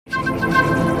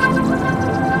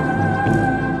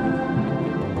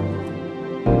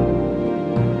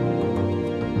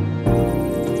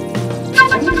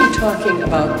talking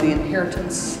about the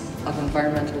inheritance of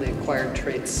environmentally acquired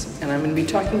traits, and I'm going to be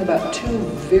talking about two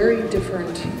very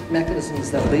different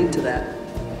mechanisms that lead to that.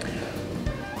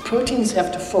 Proteins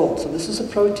have to fold. So this is a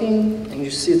protein, and you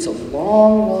see it's a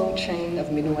long, long chain of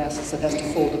amino acids that has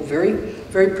to fold a very,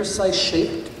 very precise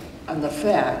shape. And the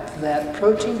fact that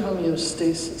protein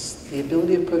homeostasis, the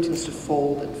ability of proteins to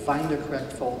fold and find their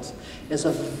correct folds, is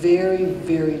a very,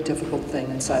 very difficult thing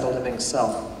inside a living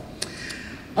cell.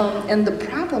 And the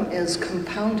problem is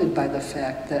compounded by the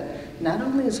fact that not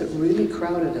only is it really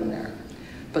crowded in there,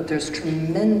 but there's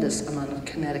tremendous amount of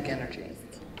kinetic energy.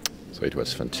 So it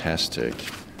was fantastic,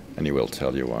 and he will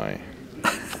tell you why.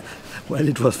 Well,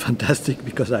 it was fantastic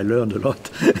because I learned a lot.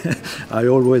 I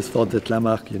always thought that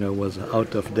Lamarck, was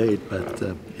out of date, but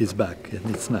he's back,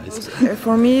 and it's nice.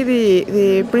 For me,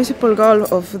 the principal goal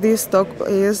of this talk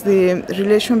is the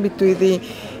relation between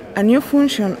a new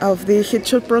function of the heat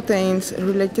shock proteins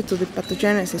related to the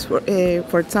pathogenesis,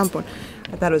 for example.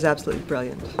 I thought it was absolutely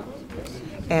brilliant.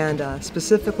 And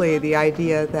specifically the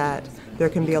idea that there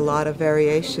can be a lot of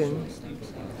variation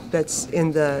that's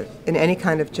in any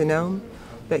kind of genome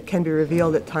that can be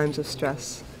revealed at times of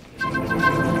stress.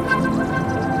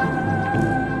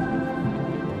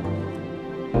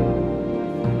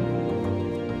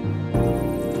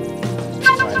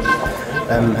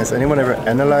 Has anyone ever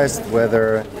analyzed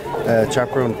whether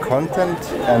chaperone content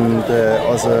and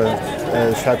also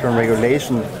chaperone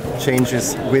regulation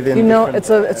changes within? It's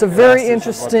a very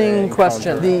interesting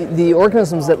question. The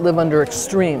organisms that live under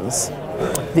extremes,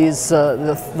 these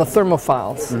the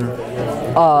thermophiles.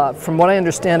 From what I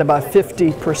understand, about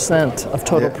 50% of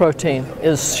total protein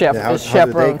is chaperones. How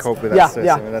do they cope with that?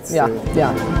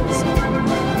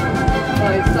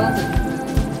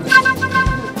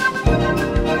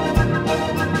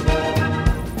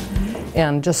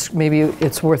 And just maybe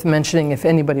it's worth mentioning, if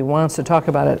anybody wants to talk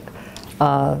about it,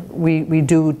 we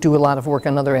do a lot of work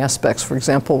on other aspects. For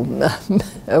example,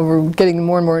 we're getting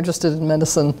more and more interested in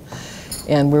medicine,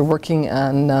 and we're working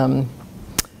on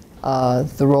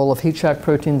the role of heat shock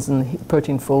proteins and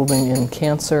protein folding in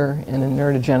cancer and in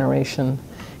neurodegeneration.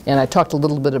 And I talked a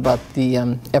little bit about the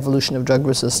evolution of drug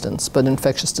resistance, but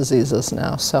infectious diseases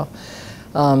now. So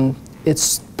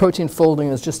protein folding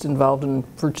is just involved in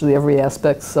virtually every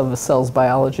aspect of a cell's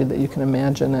biology that you can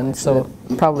imagine. And so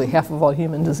probably half of all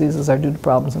human diseases are due to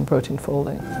problems in protein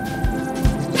folding.